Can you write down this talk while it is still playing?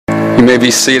You may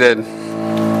be seated.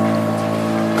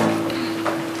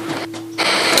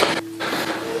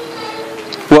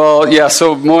 Well, yeah,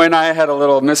 so Moy and I had a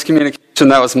little miscommunication.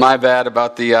 That was my bad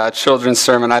about the children's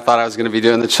sermon. I thought I was going to be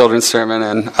doing the children's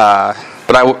sermon,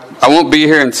 but I won't be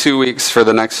here in 2 weeks for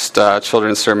the next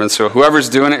children's sermon. So whoever's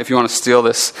doing it, if you want to steal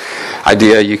this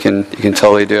idea, you can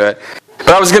totally do it. But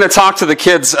I was going to talk to the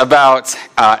kids about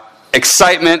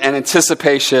excitement and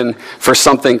anticipation for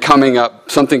something coming up,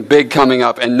 something big coming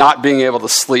up, and not being able to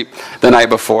sleep the night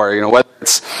before. You know, whether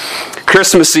it's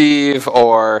Christmas Eve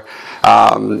or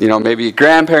maybe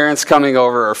grandparents coming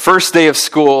over or first day of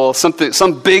school, some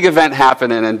big event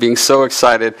happening, and being so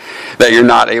excited that you're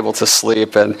not able to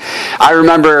sleep. And I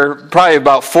remember probably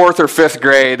about 4th or 5th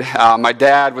grade, my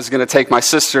dad was going to take my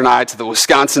sister and I to the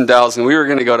Wisconsin Dells, and we were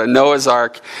going to go to Noah's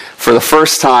Ark for the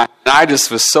first time. And I just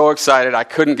was so excited I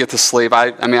couldn't get to sleep. I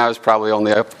was probably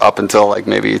only up until like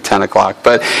maybe 10 o'clock,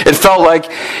 but it felt like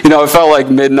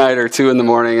midnight or 2 in the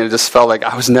morning, and it just felt like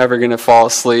I was never going to fall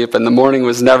asleep, and the morning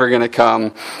was never going to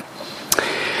come.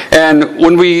 And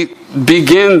when we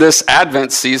begin this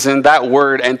Advent season, that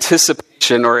word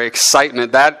anticipation or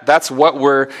excitement, that's what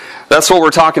we're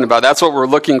talking about. That's what we're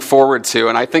looking forward to.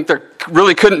 And I think there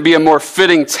really couldn't be a more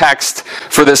fitting text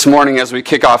for this morning as we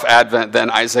kick off Advent than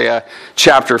Isaiah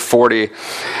chapter 40.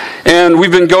 And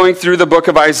we've been going through the book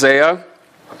of Isaiah.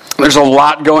 There's a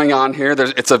lot going on here.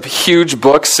 It's a huge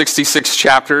book, 66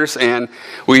 chapters, and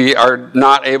we are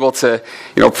not able to,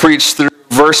 preach through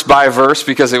verse by verse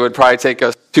because it would probably take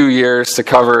us 2 years to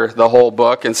cover the whole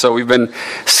book. And so we've been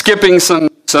skipping some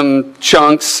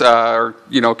chunks, kind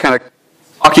of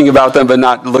talking about them, but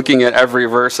not looking at every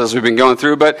verse as we've been going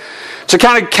through. But to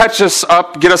kind of catch us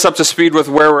up, get us up to speed with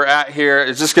where we're at here,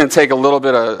 it's just going to take a little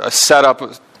bit of a setup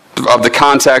of the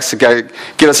context to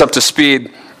get us up to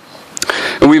speed.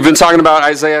 And we've been talking about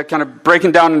Isaiah kind of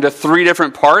breaking down into 3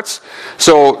 different parts.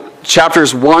 So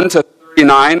chapters 1 to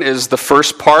 39 is the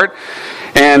first part.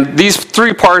 And these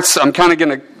 3 parts, I'm kind of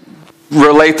going to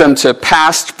relate them to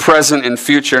past, present, and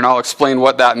future. And I'll explain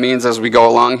what that means as we go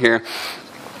along here.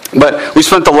 But we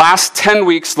spent the last 10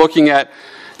 weeks looking at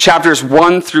chapters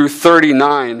 1 through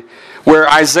 39, where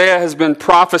Isaiah has been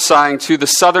prophesying to the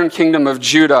southern kingdom of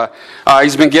Judah.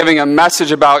 He's been giving a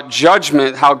message about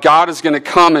judgment, how God is going to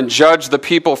come and judge the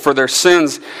people for their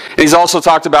sins. And he's also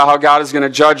talked about how God is going to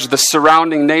judge the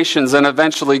surrounding nations, and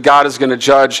eventually God is going to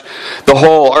judge the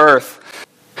whole earth.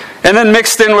 And then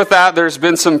mixed in with that, there's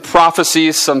been some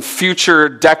prophecies, some future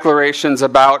declarations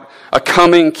about a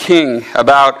coming king,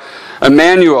 about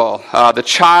Emmanuel, the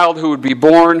child who would be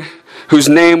born, whose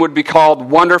name would be called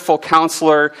Wonderful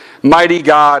Counselor, Mighty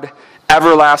God,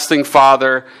 Everlasting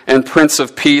Father, and Prince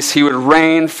of Peace. He would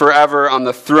reign forever on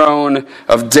the throne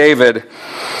of David.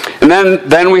 And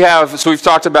then we've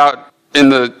talked about in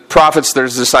the prophets,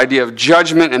 there's this idea of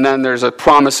judgment, and then there's a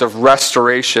promise of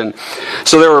restoration.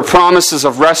 So there were promises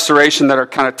of restoration that are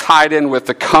kind of tied in with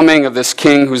the coming of this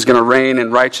king who's going to reign in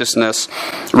righteousness.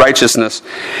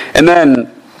 And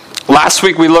then last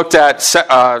week we looked at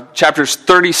chapters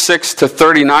 36 to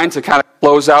 39 to kind of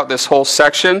close out this whole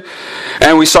section.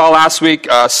 And we saw last week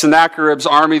Sennacherib's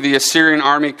army, the Assyrian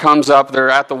army, comes up. They're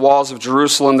at the walls of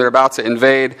Jerusalem. They're about to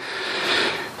invade.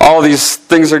 All these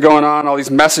things are going on, all these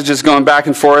messages going back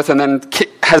and forth. And then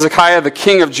Hezekiah, the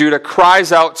king of Judah,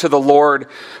 cries out to the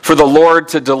Lord for the Lord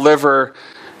to deliver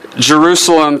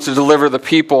Jerusalem, to deliver the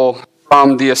people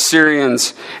from the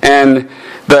Assyrians. And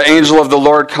the angel of the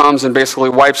Lord comes and basically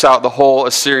wipes out the whole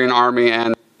Assyrian army,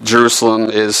 and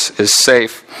Jerusalem is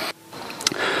safe.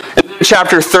 And then in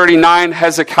chapter 39,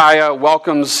 Hezekiah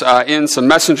welcomes in some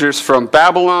messengers from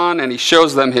Babylon, and he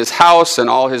shows them his house and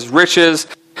all his riches.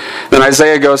 Then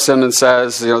Isaiah goes to him and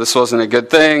says, this wasn't a good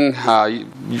thing. The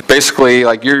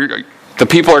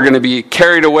people are going to be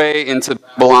carried away into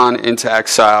Babylon, into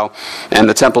exile, and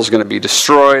the temple's going to be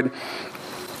destroyed.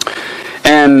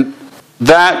 And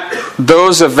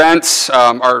those events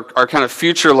are kind of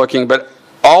future looking, but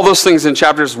all those things in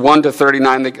chapters 1 to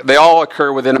 39, they all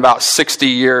occur within about 60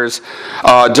 years,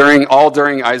 during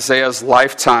Isaiah's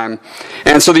lifetime.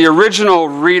 And so the original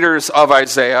readers of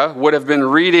Isaiah would have been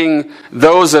reading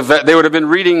those events. They would have been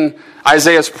reading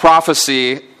Isaiah's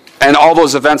prophecy, and all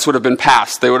those events would have been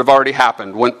past. They would have already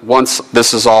happened once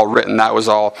this is all written. That was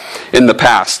all in the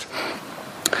past.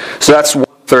 So that's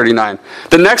 39.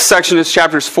 The next section is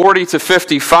chapters 40 to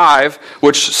 55,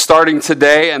 which starting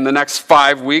today and the next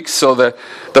 5 weeks, so the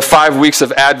 5 weeks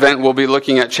of Advent, we'll be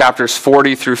looking at chapters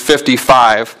 40 through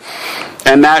 55.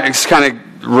 And that is kind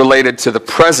of related to the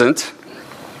present.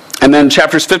 And then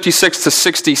chapters 56 to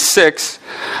 66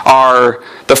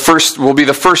 will be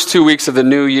the first 2 weeks of the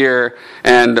new year,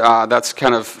 and that's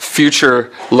kind of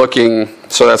future looking,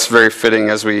 so that's very fitting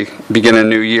as we begin a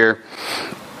new year.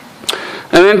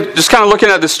 And then just kind of looking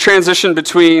at this transition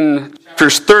between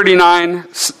chapters 39,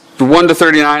 1 to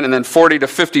 39, and then 40 to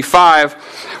 55,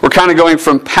 we're kind of going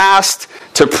from past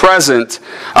to present.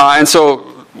 And so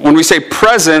when we say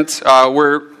present,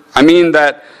 I mean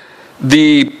that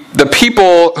the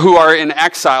people who are in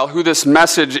exile, who this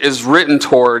message is written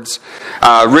to,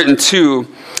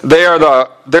 they are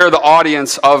the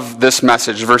audience of this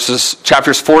message. Verses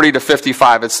chapters 40 to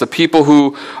 55. It's the people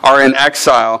who are in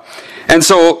exile. And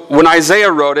so when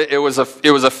Isaiah wrote it, it was a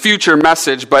future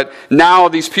message, but now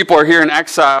these people are here in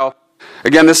exile.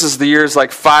 Again, this is the years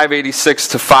like 586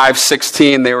 to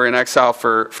 516. They were in exile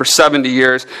for 70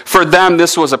 years. For them,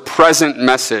 this was a present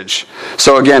message.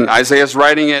 So again, Isaiah's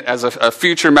writing it as a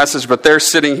future message, but they're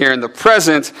sitting here in the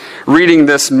present reading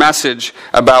this message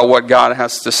about what God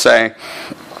has to say.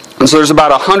 And so there's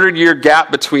about 100-year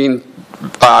gap between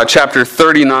chapter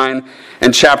 39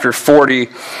 and chapter 40.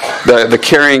 The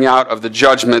carrying out of the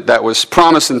judgment that was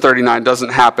promised in 39 doesn't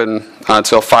happen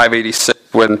until 586,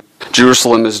 when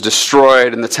Jerusalem is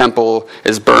destroyed and the temple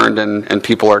is burned and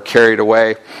people are carried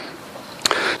away.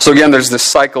 So again, there's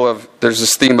this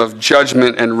theme of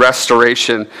judgment and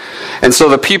restoration. And so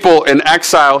the people in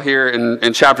exile here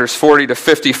in chapters 40 to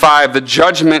 55, the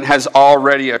judgment has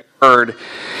already occurred.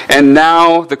 And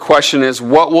now the question is,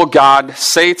 what will God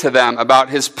say to them about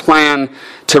his plan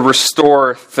to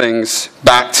restore things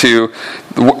back to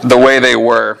the way they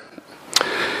were?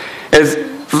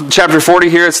 Chapter 40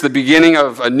 here, it's the beginning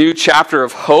of a new chapter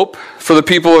of hope for the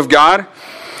people of God.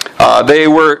 They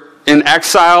were in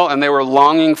exile and they were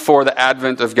longing for the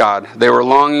advent of God. They were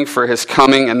longing for his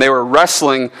coming, and they were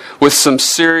wrestling with some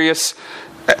serious,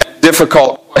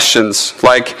 difficult questions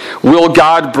like, will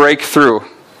God break through?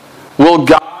 Will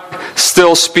God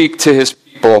still speak to his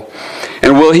people?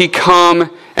 And will he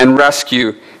come and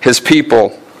rescue his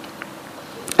people?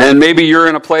 And maybe you're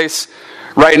in a place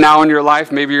right now in your life,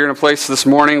 maybe you're in a place this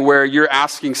morning where you're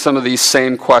asking some of these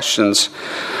same questions.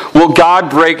 Will God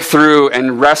break through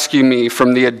and rescue me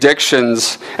from the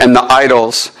addictions and the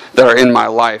idols that are in my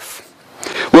life?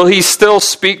 Will he still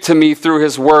speak to me through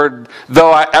his word,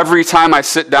 though every time I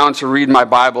sit down to read my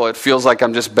Bible, it feels like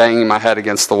I'm just banging my head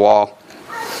against the wall?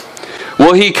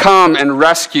 Will he come and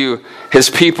rescue his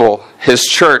people, his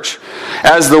church,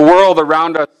 as the world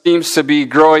around us seems to be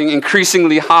growing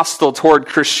increasingly hostile toward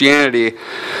Christianity?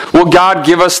 Will God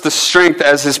give us the strength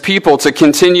as his people to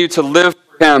continue to live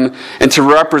for him and to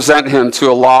represent him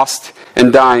to a lost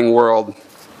and dying world?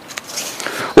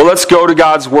 Well, let's go to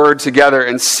God's word together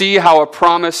and see how a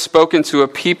promise spoken to a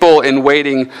people in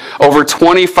waiting over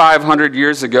 2,500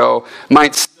 years ago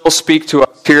might still speak to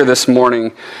us here this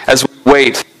morning as we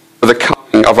wait for the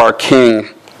coming of our King.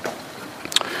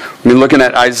 We're looking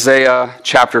at Isaiah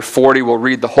chapter 40. We'll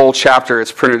read the whole chapter.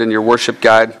 It's printed in your worship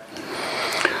guide.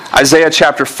 Isaiah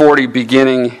chapter 40,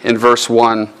 beginning in verse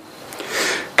 1.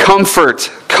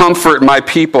 Comfort, comfort my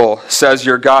people, says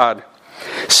your God.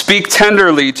 Speak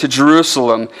tenderly to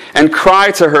Jerusalem and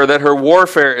cry to her that her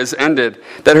warfare is ended,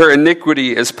 that her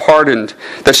iniquity is pardoned,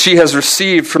 that she has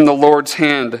received from the Lord's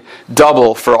hand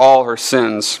double for all her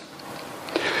sins.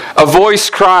 A voice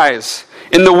cries,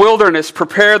 in the wilderness,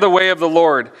 prepare the way of the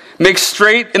Lord. Make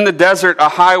straight in the desert a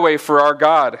highway for our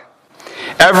God.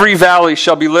 Every valley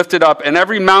shall be lifted up, and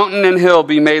every mountain and hill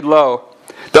be made low.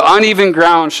 The uneven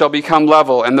ground shall become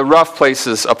level, and the rough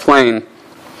places a plain.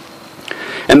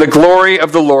 And the glory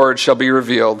of the Lord shall be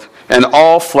revealed, and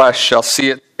all flesh shall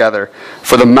see it together,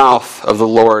 for the mouth of the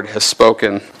Lord has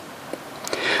spoken.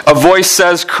 A voice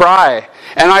says, cry.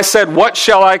 And I said, what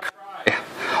shall I cry?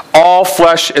 All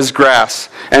flesh is grass,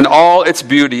 and all its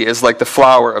beauty is like the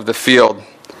flower of the field.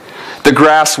 The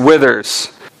grass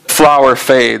withers, the flower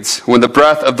fades, when the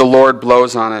breath of the Lord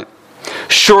blows on it.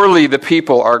 Surely the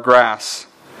people are grass.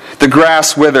 The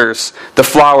grass withers, the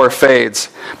flower fades,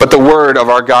 but the word of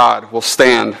our God will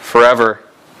stand forever.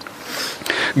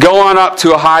 Go on up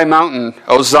to a high mountain,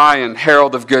 O Zion,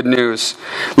 herald of good news.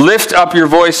 Lift up your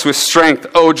voice with strength,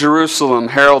 O Jerusalem,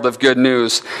 herald of good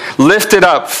news. Lift it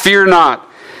up, fear not.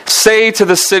 Say to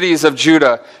the cities of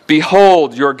Judah,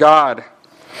 behold your God.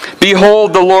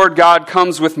 Behold, the Lord God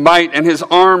comes with might, and his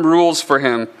arm rules for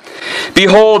him.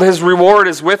 Behold, his reward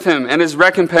is with him, and his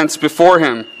recompense before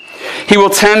him. He will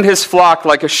tend his flock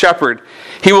like a shepherd.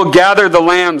 He will gather the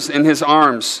lambs in his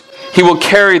arms. He will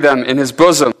carry them in his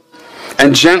bosom,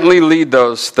 and gently lead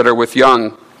those that are with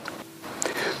young.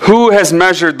 Who has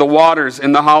measured the waters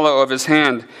in the hollow of his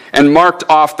hand, and marked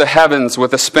off the heavens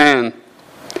with a span?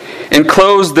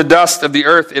 enclosed the dust of the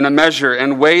earth in a measure,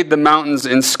 and weighed the mountains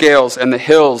in scales and the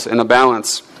hills in a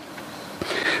balance.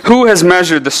 Who has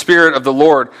measured the Spirit of the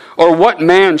Lord, or what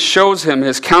man shows him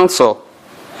his counsel?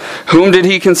 Whom did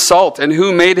he consult, and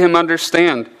who made him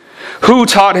understand? Who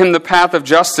taught him the path of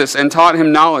justice, and taught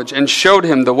him knowledge, and showed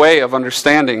him the way of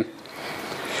understanding?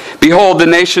 Behold, the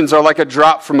nations are like a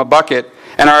drop from a bucket,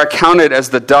 and are accounted as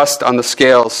the dust on the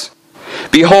scales.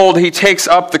 Behold, he takes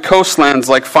up the coastlands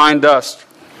like fine dust.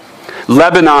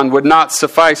 Lebanon would not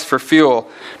suffice for fuel,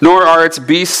 nor are its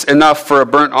beasts enough for a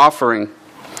burnt offering.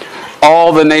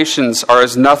 All the nations are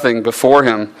as nothing before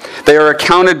him. They are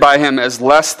accounted by him as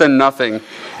less than nothing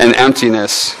and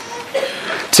emptiness.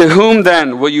 To whom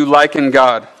then will you liken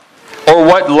God? Or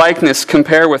what likeness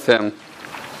compare with him?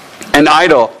 An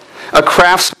idol, a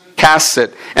craftsman casts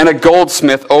it, and a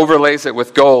goldsmith overlays it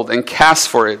with gold and casts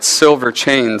for it silver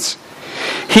chains.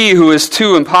 He who is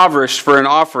too impoverished for an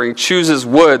offering chooses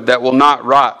wood that will not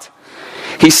rot.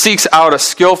 He seeks out a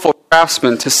skillful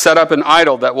craftsman to set up an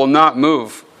idol that will not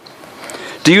move.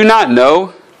 Do you not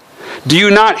know? Do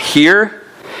you not hear?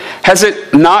 Has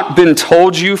it not been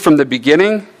told you from the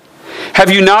beginning? Have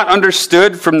you not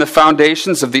understood from the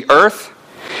foundations of the earth?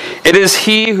 It is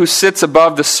he who sits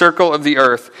above the circle of the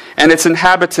earth, and its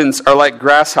inhabitants are like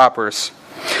grasshoppers,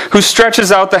 who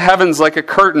stretches out the heavens like a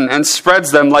curtain and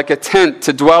spreads them like a tent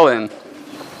to dwell in,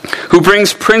 who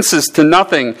brings princes to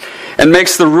nothing and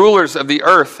makes the rulers of the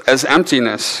earth as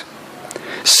emptiness.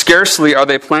 Scarcely are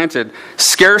they planted,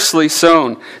 scarcely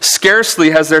sown,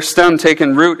 scarcely has their stem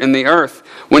taken root in the earth,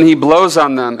 when he blows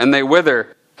on them and they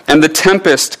wither, and the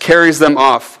tempest carries them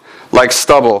off like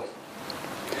stubble.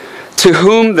 To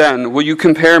whom then will you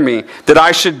compare me, that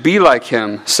I should be like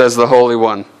him, says the Holy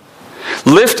One?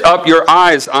 Lift up your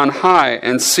eyes on high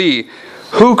and see,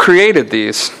 who created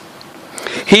these?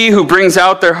 He who brings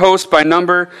out their host by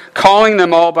number, calling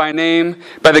them all by name,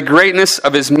 by the greatness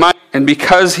of his might, and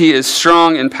because he is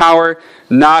strong in power,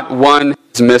 not one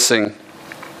is missing.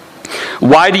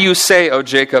 Why do you say, O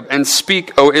Jacob, and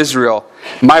speak, O Israel,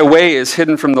 my way is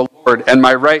hidden from the Lord, and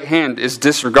my right hand is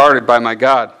disregarded by my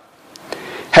God?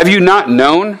 Have you not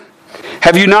known?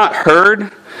 Have you not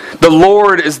heard? The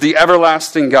Lord is the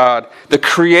everlasting God, the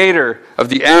creator of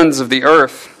the ends of the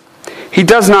earth. He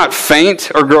does not faint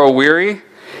or grow weary.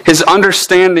 His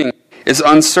understanding is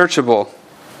unsearchable.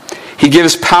 He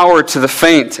gives power to the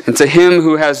faint, and to him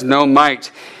who has no might,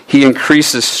 he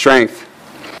increases strength.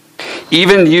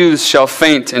 Even youths shall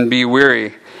faint and be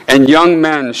weary, and young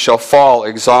men shall fall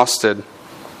exhausted.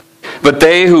 But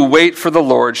they who wait for the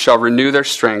Lord shall renew their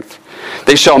strength.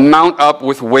 They shall mount up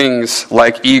with wings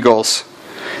like eagles.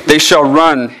 They shall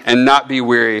run and not be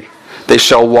weary. They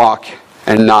shall walk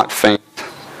and not faint.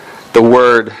 The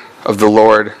word of the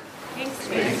Lord.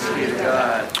 Thanks be to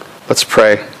God. Let's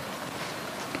pray.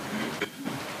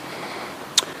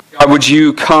 God, would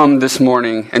you come this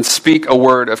morning and speak a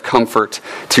word of comfort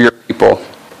to your people?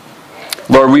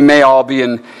 Lord, we may all be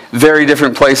in very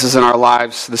different places in our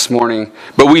lives this morning,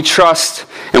 but we trust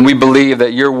and we believe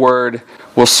that your word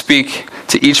will speak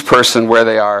to each person where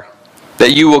they are.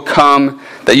 That you will come,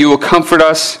 that you will comfort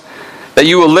us, that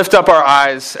you will lift up our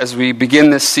eyes as we begin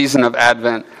this season of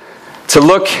Advent, to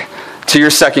look to your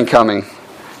second coming,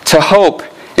 to hope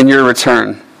in your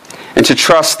return, and to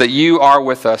trust that you are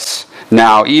with us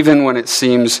now, even when it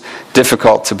seems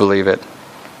difficult to believe it.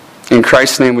 In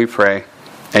Christ's name we pray.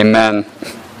 Amen.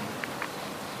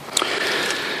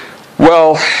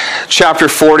 Well, chapter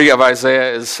 40 of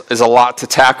Isaiah is a lot to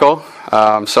tackle,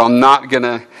 so I'm not going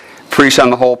to preach on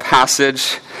the whole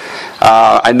passage.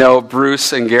 I know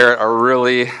Bruce and Garrett are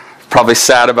really probably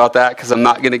sad about that because I'm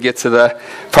not going to get to the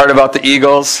part about the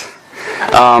Eagles,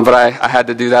 but I had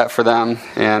to do that for them.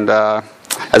 And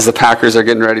as the Packers are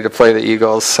getting ready to play the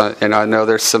Eagles, I know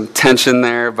there's some tension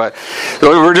there, but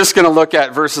we're just going to look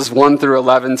at verses 1 through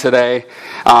 11 today.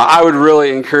 I would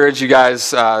really encourage you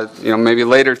guys, maybe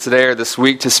later today or this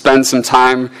week, to spend some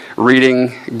time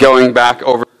reading, going back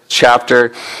over the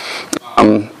chapter.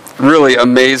 Really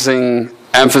amazing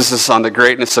emphasis on the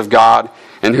greatness of God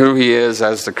and who he is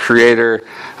as the creator,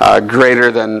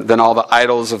 greater than all the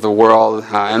idols of the world.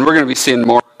 And we're going to be seeing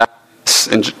more of that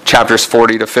in chapters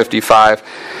 40 to 55.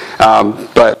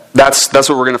 But that's what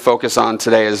we're going to focus on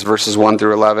today, is verses 1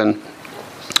 through 11.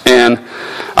 And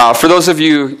for those of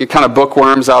you kind of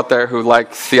bookworms out there who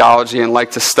like theology and like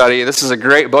to study, this is a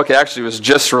great book. It actually was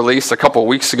just released a couple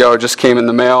weeks ago. It just came in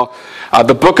the mail.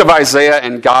 The Book of Isaiah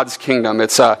and God's Kingdom.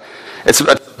 It's it's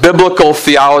a biblical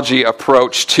theology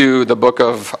approach to the book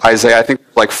of Isaiah. I think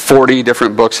like 40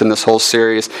 different books in this whole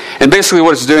series. And basically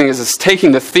what it's doing is it's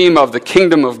taking the theme of the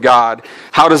kingdom of God.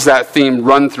 How does that theme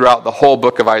run throughout the whole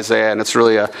book of Isaiah? And it's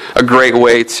really a great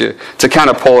way to kind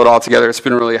of pull it all together. It's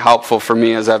been really helpful for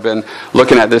me as I've been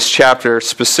looking at this chapter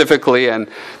specifically. And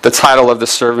the title of the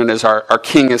sermon is Our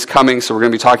King is Coming. So we're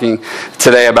going to be talking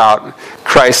today about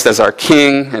Christ as our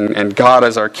King and God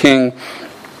as our King.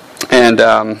 And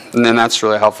then that's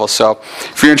really helpful. So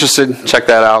if you're interested, check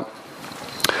that out.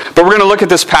 But we're going to look at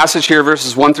this passage here,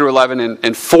 verses 1 through 11,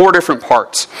 in 4 different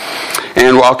parts.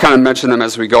 And I'll kind of mention them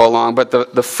as we go along. But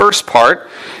the first part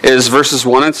is verses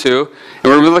 1 and 2. And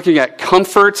we're going to be looking at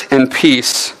comfort and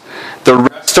peace, the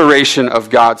restoration of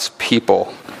God's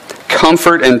people.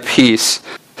 Comfort and peace,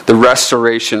 the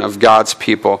restoration of God's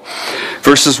people.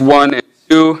 Verses 1 and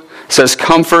 2 says,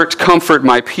 "Comfort, comfort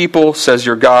my people, says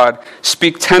your God.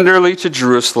 Speak tenderly to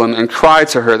Jerusalem and cry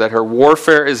to her that her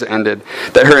warfare is ended,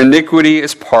 that her iniquity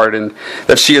is pardoned,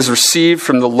 that she has received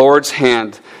from the Lord's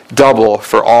hand double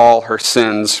for all her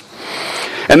sins."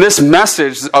 And this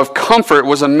message of comfort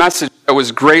was a message that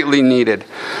was greatly needed.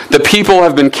 The people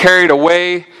have been carried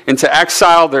away into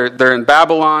exile. They're in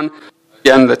Babylon.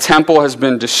 Again, the temple has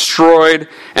been destroyed,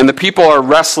 and the people are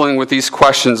wrestling with these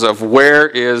questions of where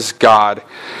is God?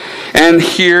 And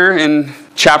here in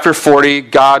chapter 40,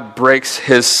 God breaks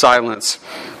his silence.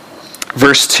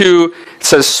 Verse 2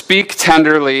 says, "Speak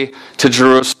tenderly to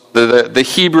Jerusalem." The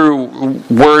Hebrew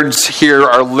words here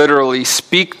are literally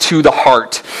speak to the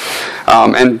heart.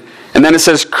 And then it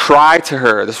says, cry to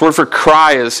her. This word for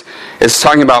cry is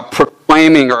talking about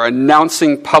proclaiming or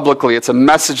announcing publicly. It's a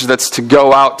message that's to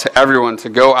go out to everyone, to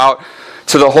go out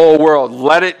to the whole world.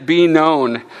 Let it be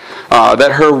known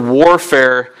that her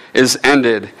warfare is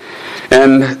ended.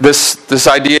 And this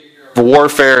idea of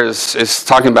warfare is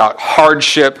talking about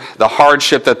hardship, the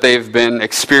hardship that they've been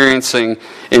experiencing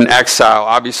in exile.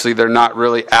 Obviously, they're not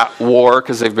really at war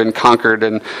because they've been conquered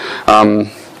and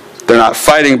they're not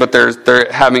fighting, but they're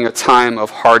having a time of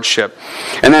hardship.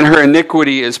 And then her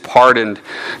iniquity is pardoned.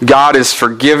 God is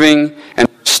forgiving and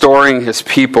restoring his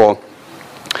people.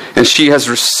 And she has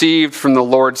received from the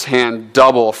Lord's hand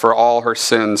double for all her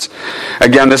sins.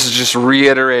 Again, this is just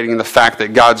reiterating the fact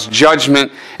that God's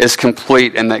judgment is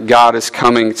complete and that God is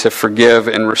coming to forgive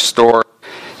and restore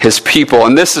his people.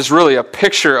 And this is really a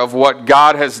picture of what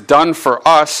God has done for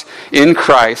us in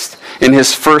Christ in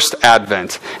his first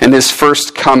advent, in his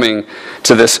first coming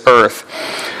to this earth.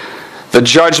 The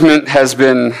judgment has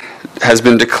been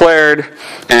declared,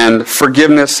 and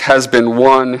forgiveness has been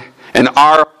won, and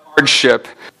our hardship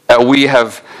that we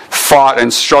have fought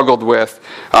and struggled with,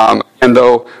 and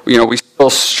though we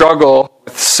still struggle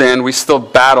with sin, we still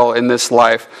battle in this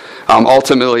life,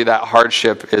 ultimately that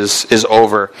hardship is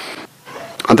over.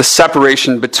 The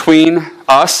separation between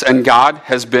us and God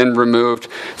has been removed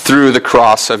through the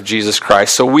cross of Jesus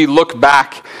Christ. So we look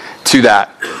back to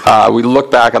that. We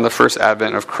look back on the first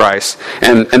advent of Christ.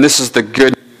 And this is the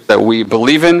good news that we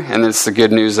believe in, and it's the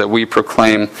good news that we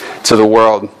proclaim to the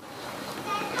world.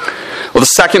 Well, the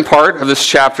second part of this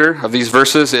chapter, of these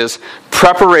verses, is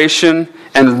preparation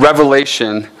and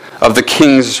revelation of the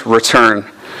King's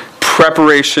return.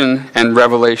 Preparation and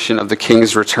revelation of the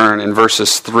King's return in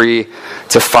verses 3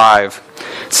 to 5.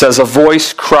 It says, "A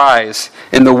voice cries,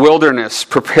 in the wilderness,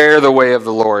 prepare the way of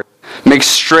the Lord. Make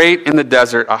straight in the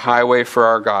desert a highway for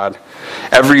our God.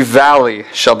 Every valley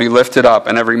shall be lifted up,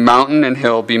 and every mountain and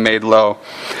hill be made low.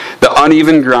 The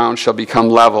uneven ground shall become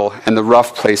level, and the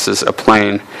rough places a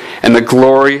plain. And the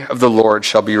glory of the Lord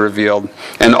shall be revealed,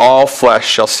 and all flesh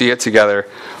shall see it together,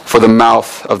 for the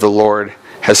mouth of the Lord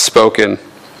has spoken."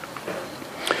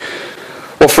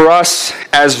 Well, for us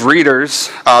as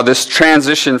readers, this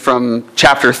transition from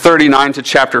chapter 39 to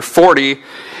chapter 40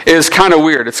 is kind of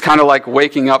weird. It's kind of like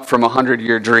waking up from a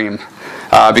 100-year dream,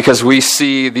 because we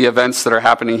see the events that are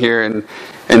happening here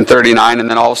in 39, and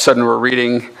then all of a sudden we're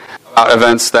reading about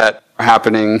events that are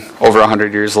happening over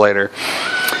 100 years later.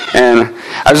 And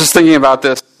I was just thinking about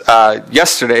this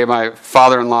yesterday. My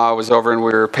father-in-law was over and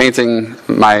we were painting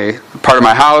my part of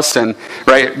my house, and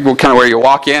right kind of where you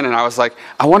walk in, and I was like,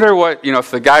 I wonder what,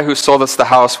 if the guy who sold us the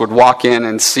house would walk in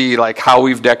and see like how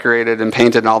we've decorated and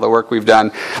painted and all the work we've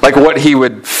done, like what he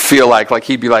would feel like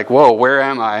he'd be like, whoa, where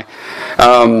am I?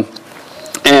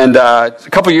 And a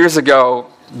couple years ago,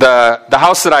 the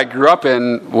house that I grew up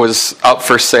in was up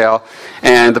for sale,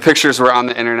 and the pictures were on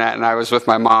the internet, and I was with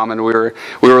my mom, and we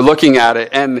were looking at it,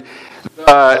 and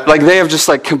they have just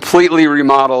completely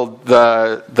remodeled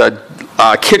the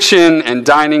kitchen and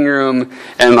dining room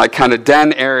and kind of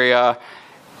den area,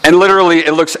 And literally,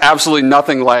 it looks absolutely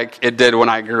nothing like it did when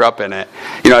I grew up in it.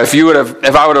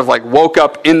 If I would have like woke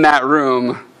up in that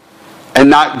room and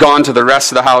not gone to the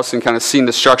rest of the house and kind of seen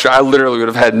the structure, I literally would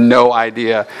have had no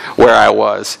idea where I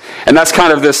was. And that's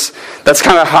kind of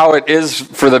how it is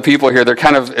for the people here.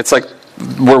 It's like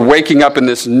we're waking up in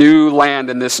this new land,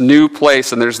 in this new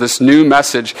place, and there's this new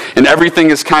message, and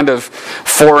everything is kind of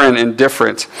foreign and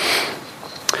different.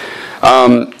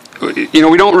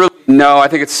 We don't really know. I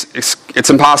think it's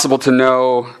impossible to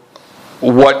know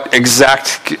what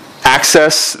exact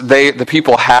access the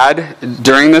people had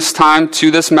during this time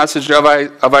to this message of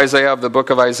Isaiah, of the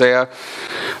book of Isaiah.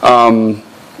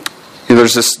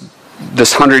 There's this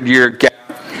 100-year gap.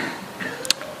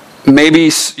 Maybe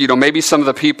some of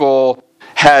the people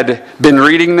had been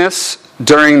reading this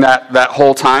during that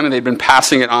whole time, and they'd been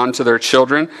passing it on to their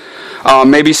children.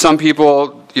 Maybe some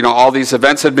people, all these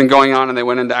events had been going on, and they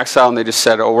went into exile, and they just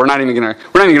said, "Oh, we're not even going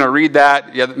to read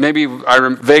that." Yeah, maybe I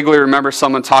vaguely remember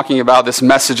someone talking about this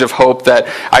message of hope that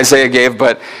Isaiah gave,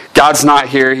 but God's not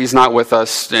here; He's not with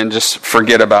us, and just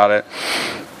forget about it.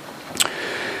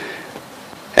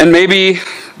 And maybe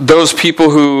those people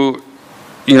who,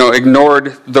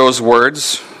 ignored those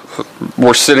words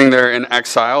were sitting there in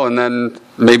exile, and then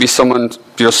maybe someone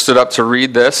stood up to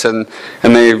read this, and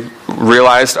they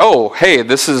realized, oh, hey,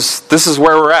 this is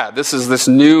where we're at. This is this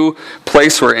new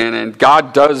place we're in, and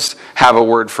God does have a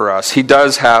word for us. He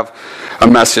does have a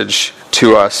message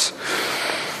to us.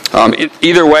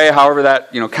 Either way, however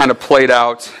that kind of played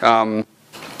out,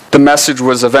 the message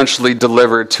was eventually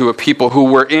delivered to a people who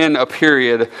were in a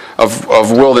period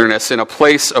of wilderness, in a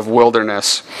place of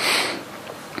wilderness.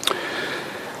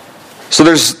 So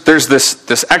there's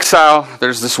this exile,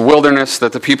 there's this wilderness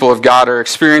that the people of God are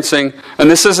experiencing,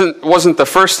 and this wasn't the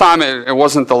first time, it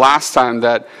wasn't the last time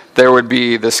that there would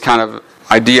be this kind of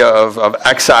idea of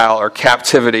exile or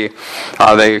captivity.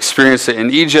 They experienced it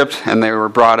in Egypt, and they were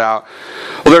brought out.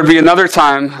 Well, there'd be another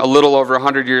time, a little over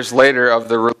 100 years later, of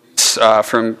the release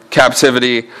from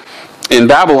captivity in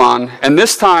Babylon, and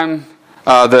this time,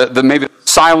 maybe the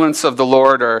silence of the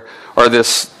Lord, or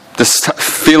this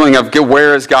feeling of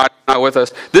where is God not with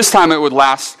us. This time it would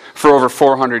last for over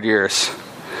 400 years.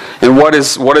 And what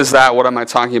is that? What am I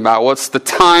talking about? Well, it's the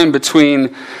time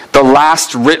between the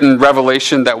last written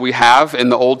revelation that we have in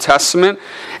the Old Testament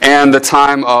and the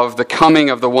time of the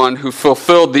coming of the one who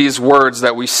fulfilled these words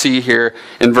that we see here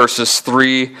in verses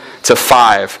 3 to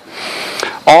 5.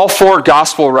 All four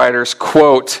gospel writers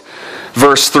quote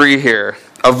verse 3 here.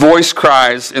 A voice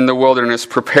cries in the wilderness,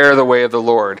 prepare the way of the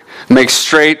Lord. Make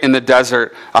straight in the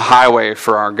desert a highway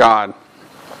for our God.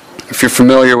 If you're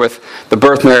familiar with the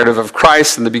birth narrative of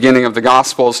Christ and the beginning of the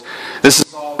Gospels, this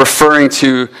is all referring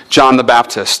to John the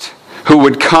Baptist, who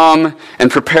would come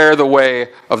and prepare the way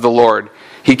of the Lord.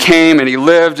 He came and he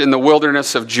lived in the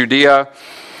wilderness of Judea,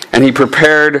 and he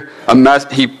proclaimed a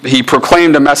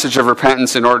message of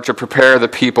repentance in order to prepare the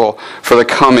people for the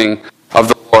coming of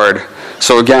the Lord.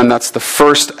 So again, that's the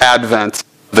first advent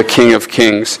of the King of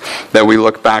Kings that we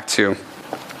look back to.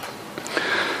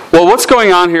 Well, what's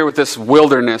going on here with this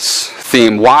wilderness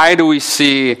theme? Why do we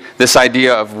see this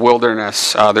idea of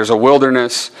wilderness? There's a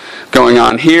wilderness going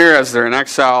on here as they're in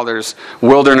exile. There's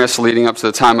wilderness leading up to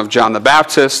the time of John the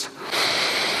Baptist.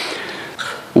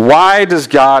 Why does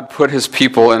God put His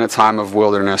people in a time of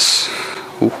wilderness?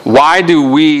 Why do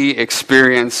we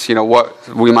experience, what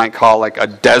we might call like a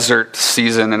desert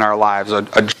season in our lives, a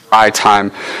dry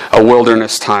time, a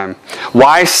wilderness time?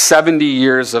 Why 70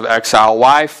 years of exile?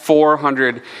 Why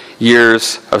 400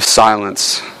 years of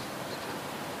silence?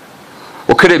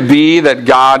 Well, could it be that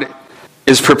God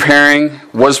was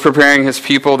preparing His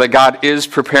people, that God is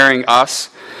preparing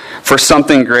us for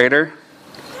something greater?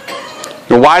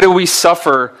 Why do we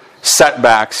suffer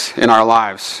setbacks in our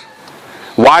lives?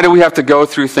 Why do we have to go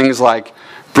through things like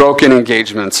broken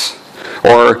engagements,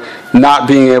 or not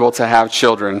being able to have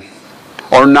children,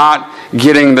 or not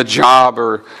getting the job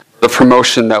or the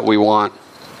promotion that we want?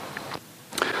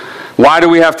 Why do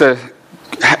we have to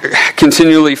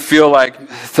continually feel like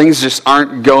things just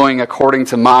aren't going according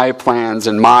to my plans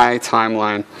and my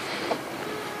timeline?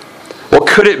 Well,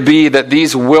 could it be that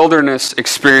these wilderness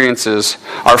experiences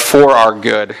are for our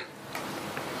good?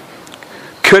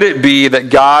 Could it be that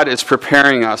God is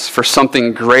preparing us for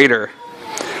something greater,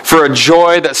 for a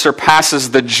joy that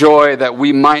surpasses the joy that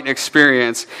we might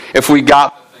experience if we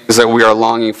got the things that we are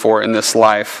longing for in this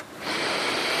life?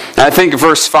 And I think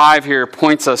verse 5 here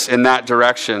points us in that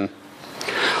direction.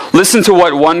 Listen to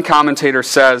what one commentator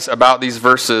says about these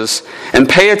verses, and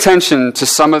pay attention to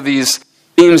some of these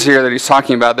themes here that he's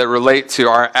talking about that relate to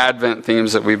our Advent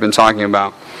themes that we've been talking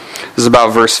about. This is about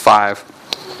verse 5.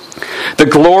 The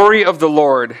glory of the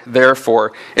Lord,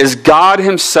 therefore, is God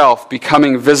himself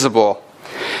becoming visible.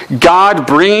 God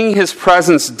bringing his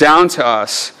presence down to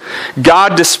us.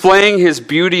 God displaying his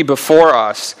beauty before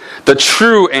us, the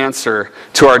true answer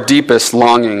to our deepest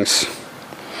longings.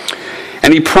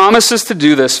 And he promises to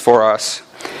do this for us.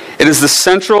 It is the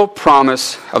central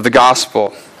promise of the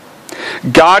gospel.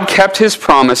 God kept his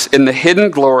promise in the hidden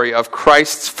glory of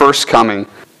Christ's first coming.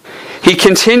 He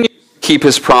continues to keep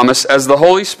his promise as the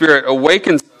Holy Spirit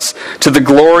awakens us to the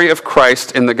glory of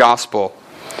Christ in the gospel.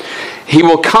 He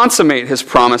will consummate his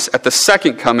promise at the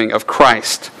second coming of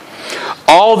Christ.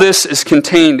 All this is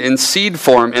contained in seed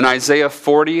form in Isaiah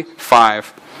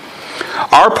 45.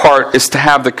 Our part is to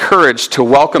have the courage to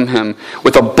welcome him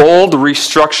with a bold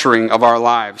restructuring of our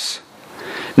lives.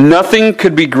 Nothing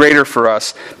could be greater for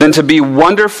us than to be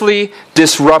wonderfully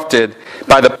disrupted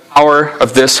by the power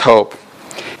of this hope.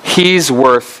 He's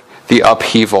worth the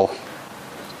upheaval.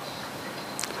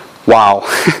 Wow.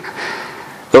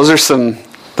 Those are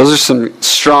some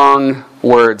strong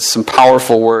words, some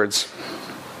powerful words.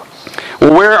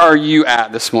 Well, where are you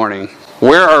at this morning?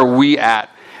 Where are we at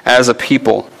as a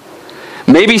people?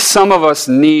 Maybe some of us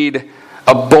need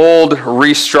a bold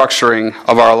restructuring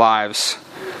of our lives.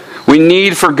 We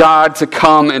need for God to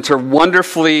come and to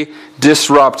wonderfully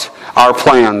disrupt our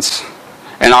plans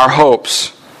and our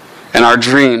hopes and our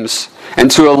dreams, and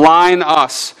to align our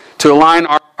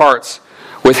hearts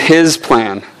with his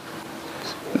plan.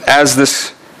 As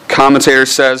this commentator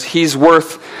says, he's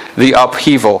worth the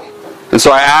upheaval. And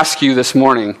so I ask you this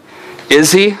morning,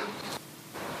 is he?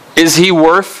 Is he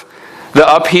worth the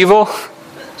upheaval?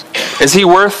 Is it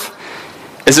worth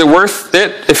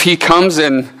it if he comes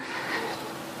and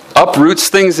uproots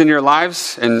things in your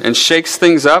lives and shakes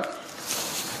things up?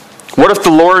 What if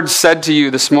the Lord said to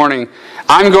you this morning,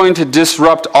 I'm going to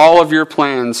disrupt all of your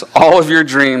plans, all of your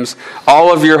dreams,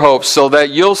 all of your hopes, so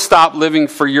that you'll stop living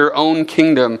for your own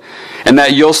kingdom and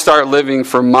that you'll start living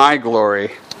for my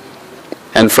glory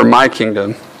and for my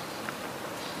kingdom?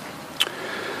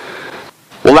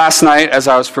 Well, last night as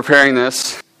I was preparing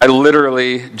this, I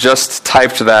literally just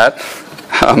typed that.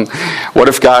 What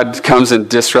if God comes and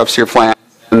disrupts your plan?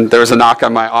 And there was a knock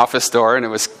on my office door, and it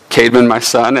was Cademan, my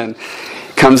son, and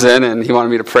he comes in, and he wanted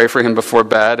me to pray for him before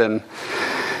bed. And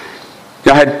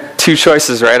I had two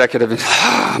choices, right? I could have been,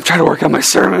 I'm trying to work on my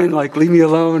sermon, leave me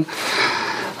alone.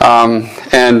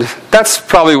 And that's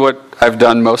probably what I've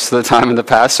done most of the time in the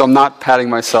past, so I'm not patting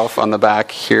myself on the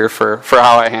back here for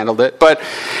how I handled it. But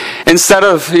instead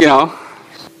of,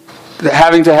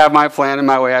 having to have my plan in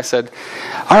my way, I said,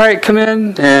 all right, come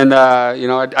in. And,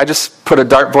 I just put a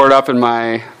dartboard up in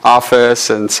my office.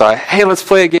 And so hey, let's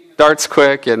play a game of darts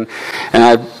quick. And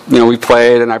we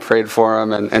played, and I prayed for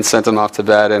him and sent him off to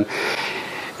bed. And,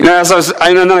 as I was,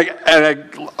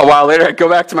 a while later, I go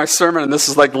back to my sermon, and this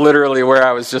is literally where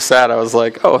I was just at. I was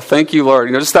like, oh, thank you, Lord.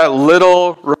 Just that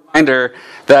little reminder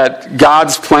that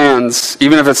God's plans,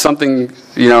 even if it's something,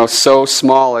 so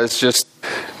small as just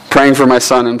praying for my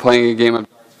son and playing a game of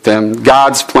darts with him,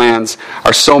 God's plans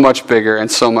are so much bigger and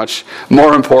so much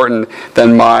more important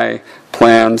than my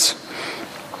plans.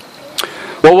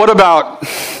 Well, what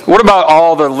about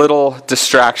all the little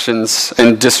distractions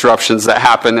and disruptions that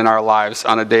happen in our lives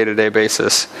on a day-to-day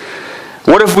basis?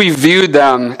 What if we viewed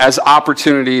them as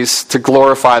opportunities to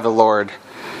glorify the Lord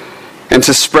and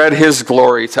to spread his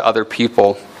glory to other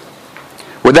people?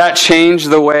 Would that change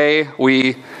the way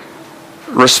we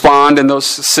respond in those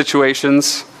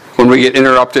situations when we get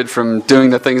interrupted from doing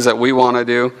the things that we want to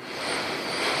do?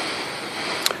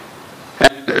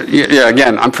 And,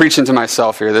 again, I'm preaching to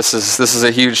myself here. This is a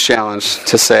huge challenge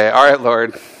to say, all right,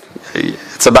 Lord,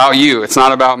 it's about you. It's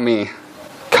not about me.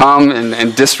 Come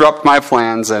and disrupt my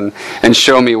plans and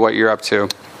show me what you're up to.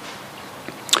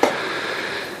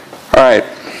 All right,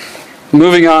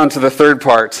 moving on to the third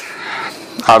part,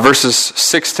 verses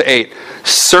 6 to 8.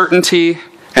 Certainty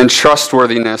and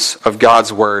trustworthiness of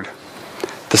God's word.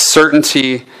 The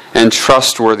certainty and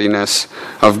trustworthiness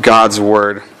of God's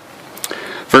word.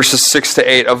 Verses 6 to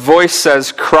 8. A voice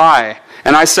says, cry.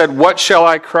 And I said, what shall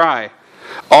I cry?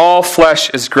 All flesh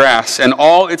is grass, and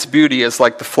all its beauty is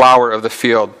like the flower of the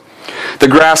field. The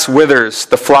grass withers,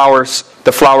 the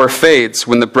flower fades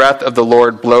when the breath of the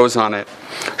Lord blows on it.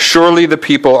 Surely the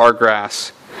people are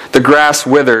grass. The grass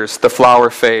withers, the flower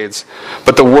fades,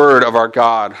 but the word of our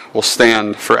God will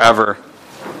stand forever.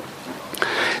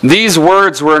 These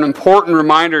words were an important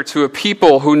reminder to a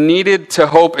people who needed to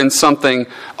hope in something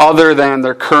other than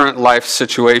their current life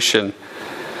situation.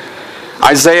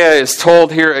 Isaiah is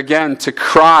told here again to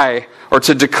cry or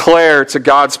to declare to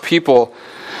God's people,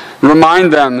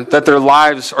 remind them that their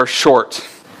lives are short.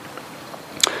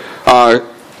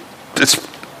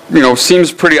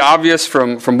 seems pretty obvious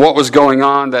from what was going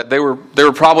on that they were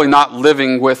probably not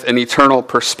living with an eternal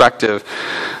perspective.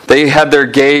 They had their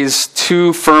gaze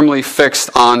too firmly fixed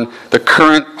on the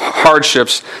current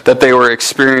hardships that they were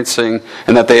experiencing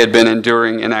and that they had been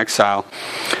enduring in exile.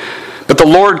 But the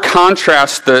Lord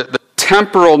contrasts the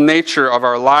temporal nature of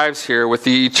our lives here with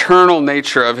the eternal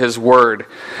nature of His Word,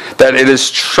 that it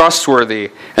is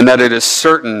trustworthy and that it is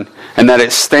certain and that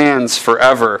it stands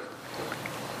forever.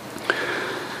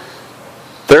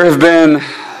 There have been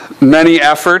many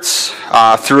efforts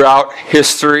throughout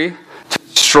history to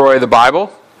destroy the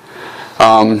Bible.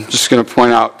 Just going to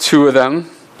point out two of them.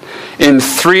 In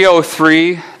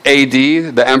 303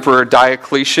 AD, the Emperor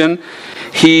Diocletian,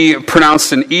 he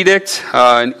pronounced an edict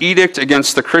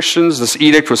against the Christians. This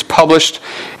edict was published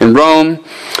in Rome,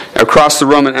 across the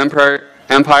Roman Empire,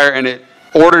 and it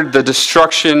ordered the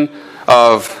destruction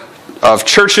of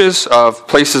churches, of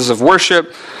places of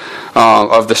worship,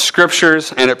 of the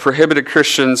Scriptures, and it prohibited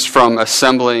Christians from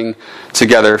assembling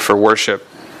together for worship.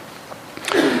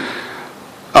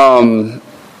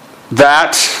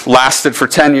 That lasted for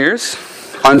 10 years,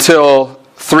 until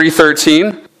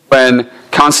 313, when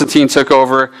Constantine took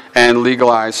over and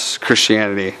legalized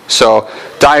Christianity. So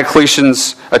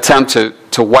Diocletian's attempt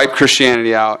to wipe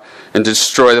Christianity out and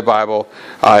destroy the Bible,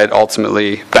 it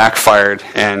ultimately backfired,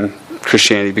 and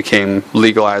Christianity became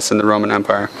legalized in the Roman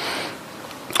Empire.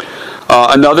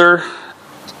 Another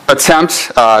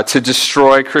attempt to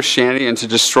destroy Christianity and to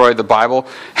destroy the Bible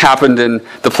happened in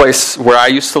the place where I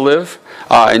used to live,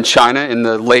 in China, in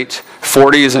the late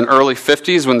 40s and early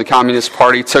 50s, when the Communist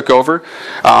Party took over.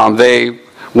 They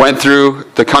went through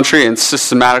the country and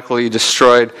systematically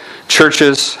destroyed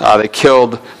churches. They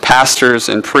killed pastors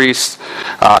and priests.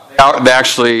 They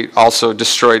actually also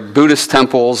destroyed Buddhist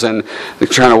temples, and they're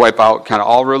trying to wipe out kind of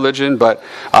all religion, but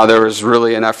there was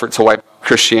really an effort to wipe out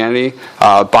Christianity.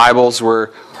 Bibles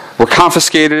were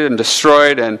confiscated and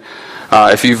destroyed, and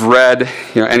if you've read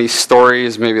any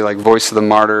stories, maybe like Voice of the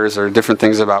Martyrs or different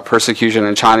things about persecution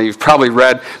in China, you've probably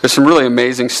read, there's some really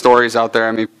amazing stories out there.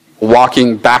 I mean,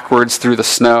 walking backwards through the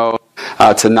snow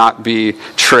to not be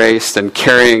traced, and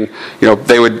carrying,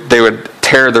 they would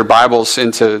tear their Bibles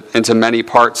into many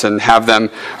parts and have them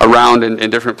around in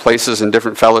different places and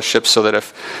different fellowships, so that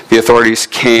if the authorities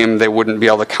came, they wouldn't be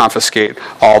able to confiscate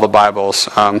all the Bibles,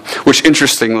 which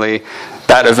interestingly,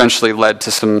 that eventually led to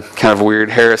some kind of weird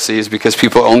heresies, because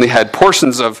people only had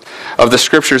portions of the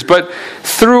Scriptures. But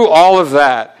through all of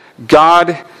that,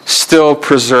 God still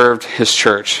preserved His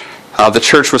church. The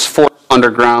church was forced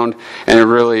underground, and it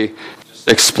really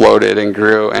exploded and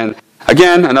grew. And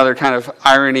again, another kind of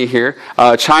irony here,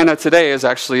 China today is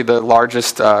actually the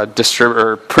largest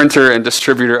printer and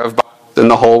distributor of Bibles in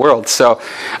the whole world. So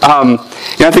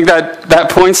I think that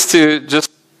points to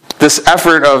just this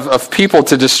effort of people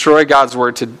to destroy God's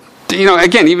Word, to,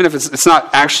 again, even if it's not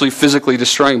actually physically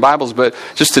destroying Bibles, but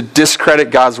just to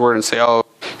discredit God's Word and say,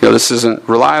 this isn't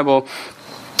reliable.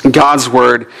 God's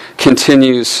Word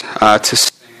continues to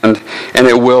stand, and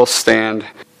it will stand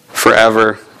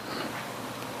forever.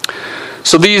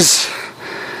 So these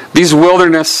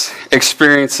wilderness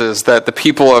experiences that the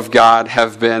people of God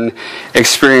have been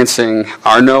experiencing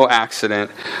are no accident.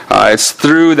 It's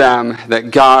through them that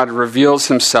God reveals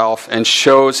Himself and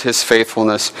shows His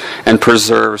faithfulness and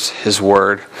preserves His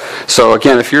Word. So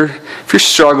again, if you're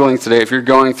struggling today, if you're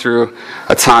going through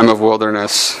a time of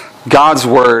wilderness, God's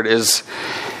Word is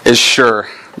sure.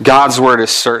 God's Word is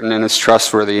certain and is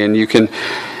trustworthy, and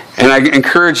I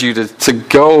encourage you to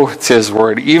go to His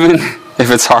Word, even if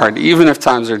it's hard, even if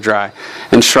times are dry,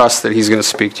 and trust that He's going to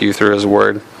speak to you through His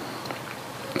Word.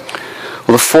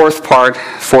 Well, the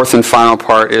fourth and final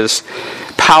part is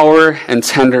power and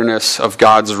tenderness of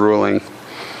God's ruling.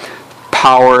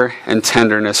 Power and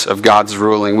tenderness of God's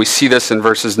ruling. We see this in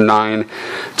verses 9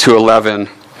 to 11.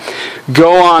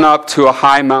 Go on up to a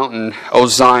high mountain, O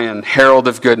Zion, herald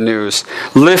of good news.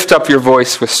 Lift up your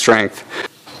voice with strength.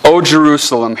 O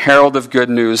Jerusalem, herald of good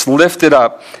news, lift it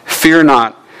up, fear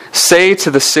not. Say to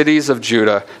the cities of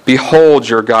Judah, behold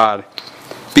your God.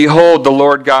 Behold, the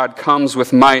Lord God comes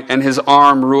with might, and His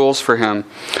arm rules for Him.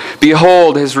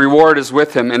 Behold, His reward is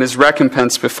with Him, and His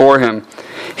recompense before Him.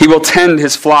 He will tend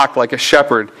His flock like a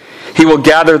shepherd. He will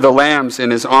gather the lambs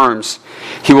in His arms.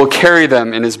 He will carry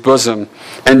them in His bosom,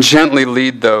 and gently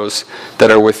lead those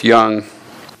that are with young.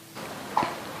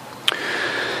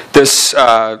 This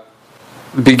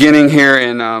beginning here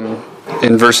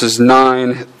in verses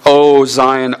 9, O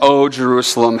Zion, O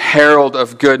Jerusalem, herald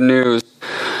of good news.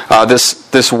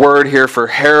 This word here for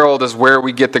herald is where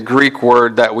we get the Greek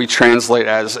word that we translate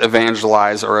as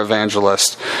evangelize or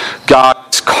evangelist.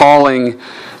 God is calling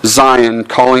Zion,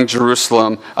 calling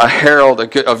Jerusalem a herald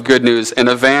of good news, an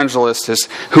evangelist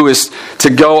who is to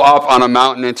go up on a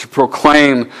mountain and to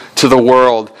proclaim to the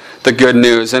world the good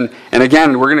news. And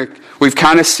again, we've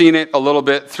kind of seen it a little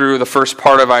bit through the first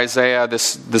part of Isaiah,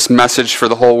 this message for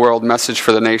the whole world, message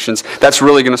for the nations. That's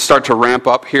really going to start to ramp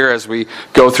up here as we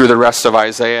go through the rest of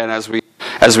Isaiah, and as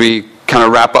we kind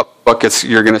of wrap up the book,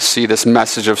 you're going to see this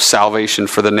message of salvation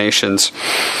for the nations.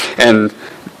 And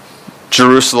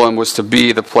Jerusalem was to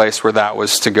be the place where that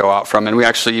was to go out from. And we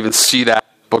actually even see that in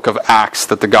the book of Acts,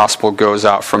 that the gospel goes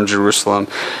out from Jerusalem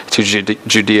to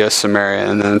Judea,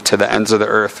 Samaria, and then to the ends of the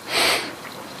earth.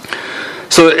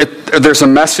 So there's a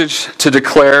message to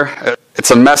declare.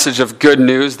 It's a message of good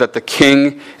news that the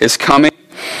king is coming.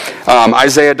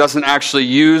 Isaiah doesn't actually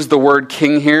use the word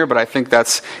king here, but I think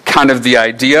that's kind of the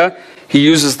idea. He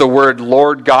uses the word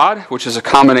Lord God, which is a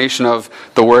combination of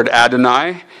the word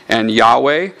Adonai and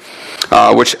Yahweh,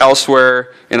 which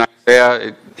elsewhere in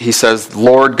Isaiah he says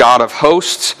Lord God of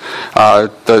hosts,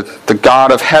 the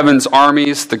God of heaven's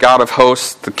armies, the God of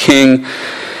hosts, the king.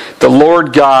 The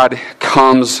Lord God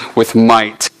comes with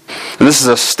might. And this is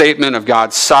a statement of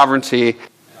God's sovereignty,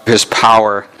 his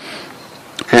power.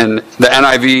 And the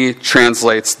NIV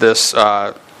translates this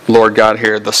Lord God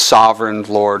here, the sovereign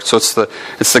Lord. So it's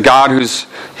the God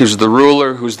who's the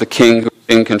ruler, who's the king, who's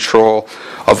in control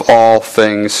of all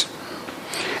things.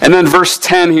 And then verse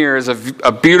 10 here is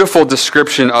a beautiful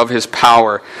description of his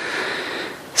power.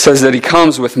 It says that he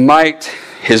comes with might,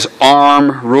 his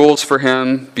arm rules for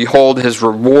him, behold, his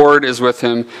reward is with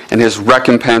him, and his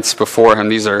recompense before him.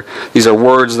 These are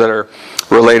words that are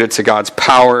related to God's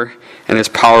power and his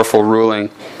powerful ruling.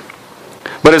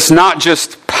 But it's not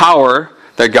just power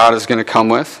that God is going to come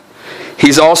with.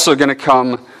 He's also going to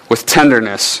come with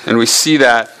tenderness, and we see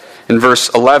that in verse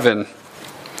 11.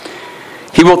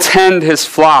 He will tend his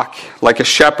flock like a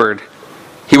shepherd.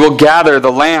 He will gather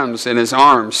the lambs in his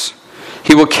arms.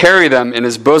 He will carry them in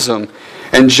his bosom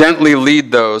and gently lead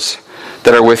those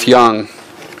that are with young.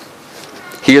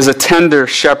 He is a tender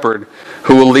shepherd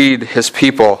who will lead his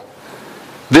people.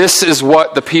 This is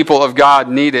what the people of God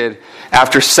needed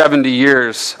after 70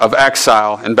 years of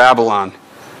exile in Babylon.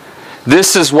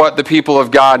 This is what the people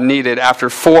of God needed after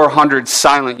 400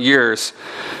 silent years.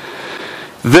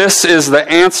 This is the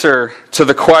answer to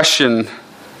the questions,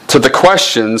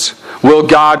 will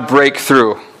God break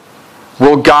through?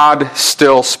 Will God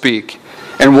still speak?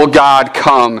 And will God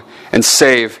come and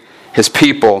save his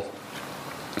people?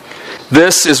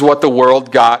 This is what the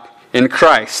world got in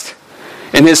Christ.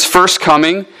 In his first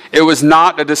coming, it was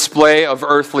not a display of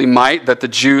earthly might that the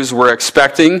Jews were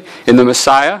expecting in the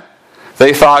Messiah.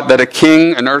 They thought that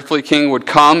an earthly king would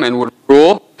come and would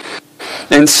rule.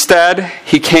 Instead,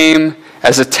 he came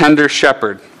as a tender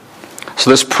shepherd. So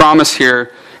this promise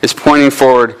here is pointing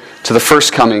forward to the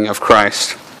first coming of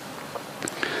Christ.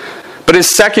 But his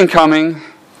second coming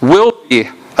will be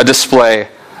a display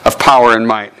of power and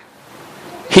might.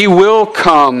 He will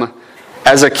come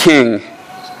as a king,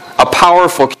 a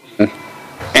powerful king,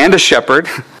 and a shepherd.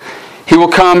 He will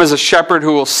come as a shepherd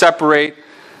who will separate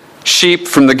sheep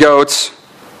from the goats,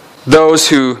 those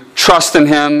who trust in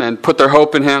him and put their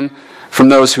hope in him from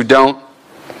those who don't.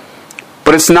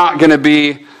 But it's not going to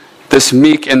be this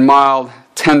meek and mild,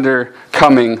 tender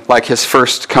coming like his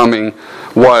first coming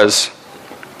was.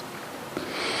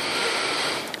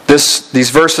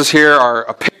 These verses here are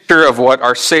a picture of what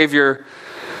our Savior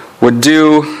would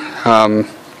do and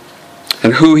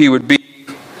who he would be.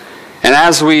 And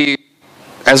as we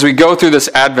go through this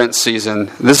Advent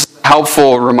season, this is a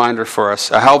helpful reminder for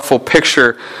us, a helpful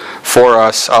picture for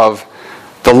us of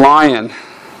the lion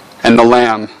and the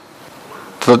lamb,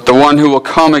 the one who will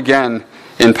come again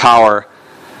in power,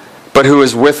 but who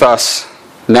is with us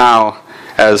now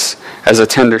as a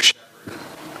tender shepherd.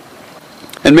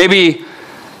 And maybe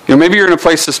you're in a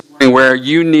place this morning where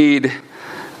you need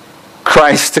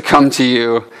Christ to come to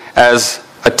you as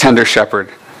a tender shepherd.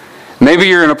 Maybe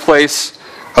you're in a place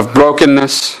of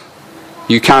brokenness.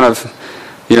 You kind of,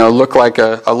 look like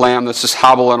a lamb that's just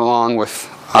hobbling along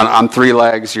on three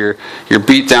legs. You're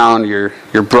beat down.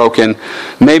 You're broken.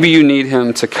 Maybe you need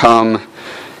him to come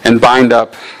and bind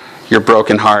up your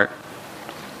broken heart.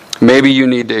 Maybe you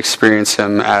need to experience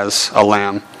him as a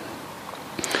lamb.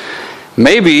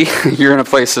 Maybe you're in a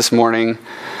place this morning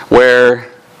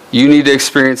where you need to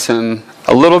experience him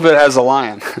a little bit as a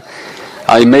lion.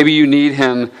 Maybe you need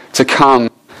him to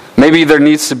come. Maybe there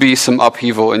needs to be some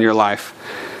upheaval in your life.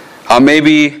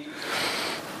 Maybe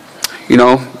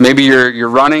you're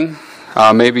running.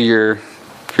 Maybe you're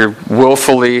you're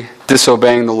willfully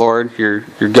disobeying the Lord, you're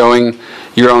going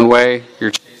your own way,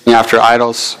 you're chasing after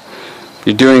idols,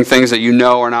 you're doing things that you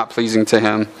know are not pleasing to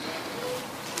Him.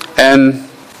 And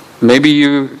maybe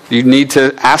you need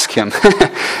to ask Him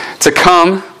to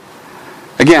come.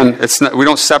 Again, we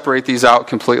don't separate these out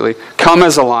completely. Come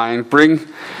as a lion, bring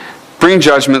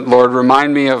judgment, Lord.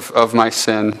 Remind me of my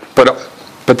sin, but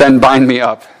then bind me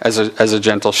up as a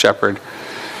gentle shepherd.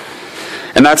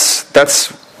 And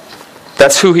that's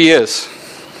who He is.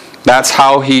 That's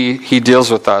how He deals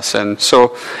with us. And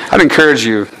so I'd encourage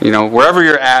you, wherever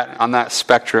you're at on that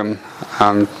spectrum,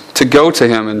 to go to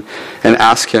Him and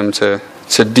ask Him to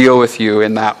deal with you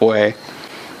in that way.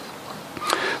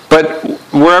 But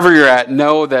wherever you're at,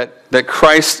 know that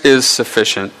Christ is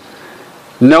sufficient.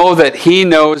 Know that He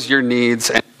knows your needs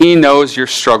and He knows your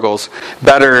struggles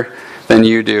better than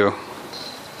you do.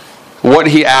 What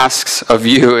He asks of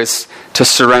you is to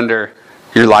surrender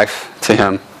your life to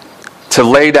Him, to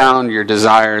lay down your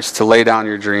desires, to lay down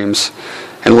your dreams,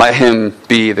 and let Him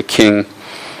be the King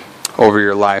over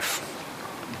your life.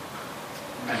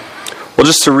 Well,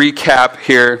 just to recap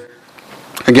here,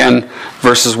 again,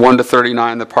 verses 1 to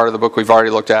 39, the part of the book we've already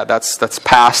looked at, that's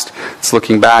past. It's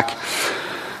looking back.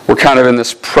 We're kind of in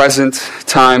this present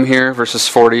time here,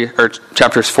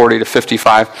 chapters 40 to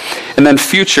 55. And then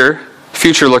future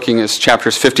looking is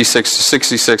chapters 56 to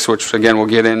 66, which again we'll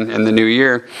get in the new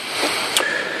year.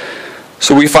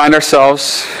 So we find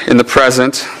ourselves in the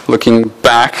present, looking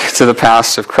back to the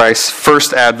past of Christ's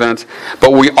first advent,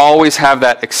 but we always have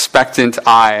that expectant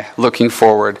eye looking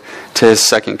forward to His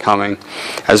second coming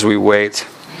as we wait.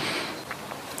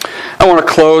 I want to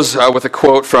close with a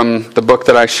quote from the book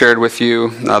that I shared with you,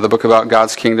 the book about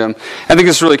God's kingdom. I think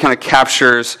this really kind of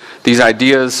captures these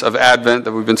ideas of Advent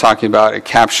that we've been talking about. It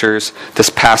captures this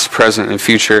past, present, and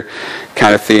future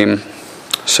kind of theme.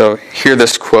 So hear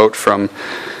this quote from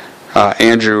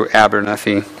Andrew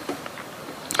Abernethy.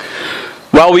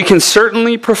 While we can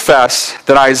certainly profess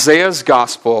that Isaiah's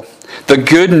gospel, the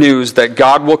good news that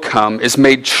God will come, is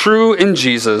made true in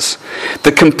Jesus,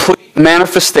 the complete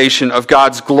manifestation of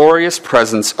God's glorious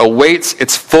presence awaits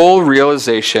its full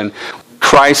realization when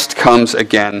Christ comes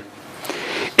again.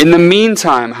 In the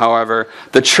meantime, however,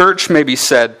 the church may be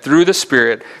said through the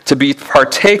Spirit to be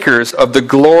partakers of the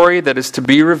glory that is to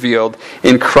be revealed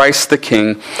in Christ the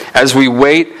King as we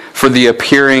wait for the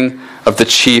appearing of the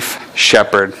chief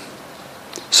shepherd.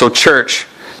 So church,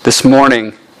 this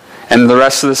morning and the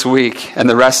rest of this week and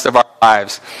the rest of our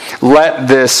lives, let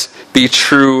this be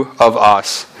true of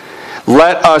us.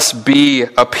 Let us be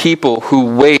a people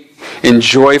who wait in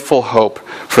joyful hope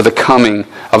for the coming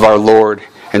of our Lord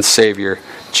and Savior,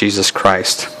 Jesus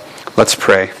Christ. Let's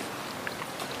pray.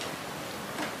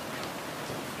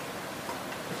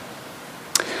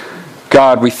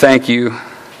 God, we thank you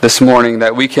this morning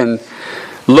that we can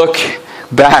look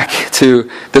back to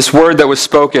this word that was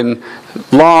spoken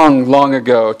long, long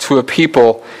ago to a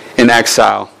people in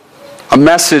exile. A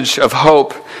message of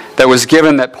hope that was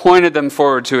given that pointed them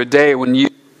forward to a day when you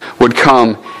would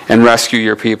come and rescue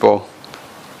your people.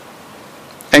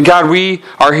 And God, we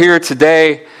are here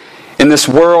today in this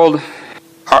world,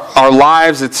 our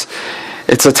lives,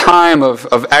 it's a time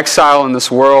of exile in this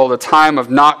world, a time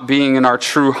of not being in our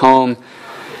true home.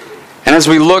 And as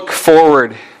we look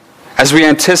forward, as we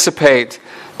anticipate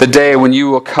the day when you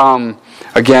will come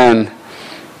again,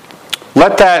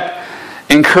 let that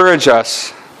encourage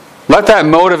us. Let that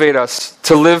motivate us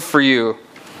to live for you,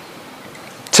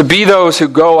 to be those who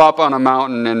go up on a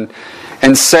mountain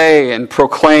and say and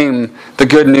proclaim the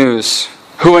good news,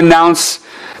 who announce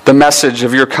the message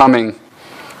of your coming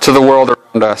to the world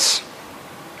around us.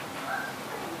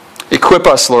 Equip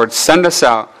us, Lord. Send us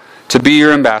out to be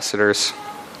your ambassadors.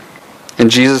 In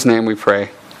Jesus' name we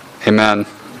pray. Amen.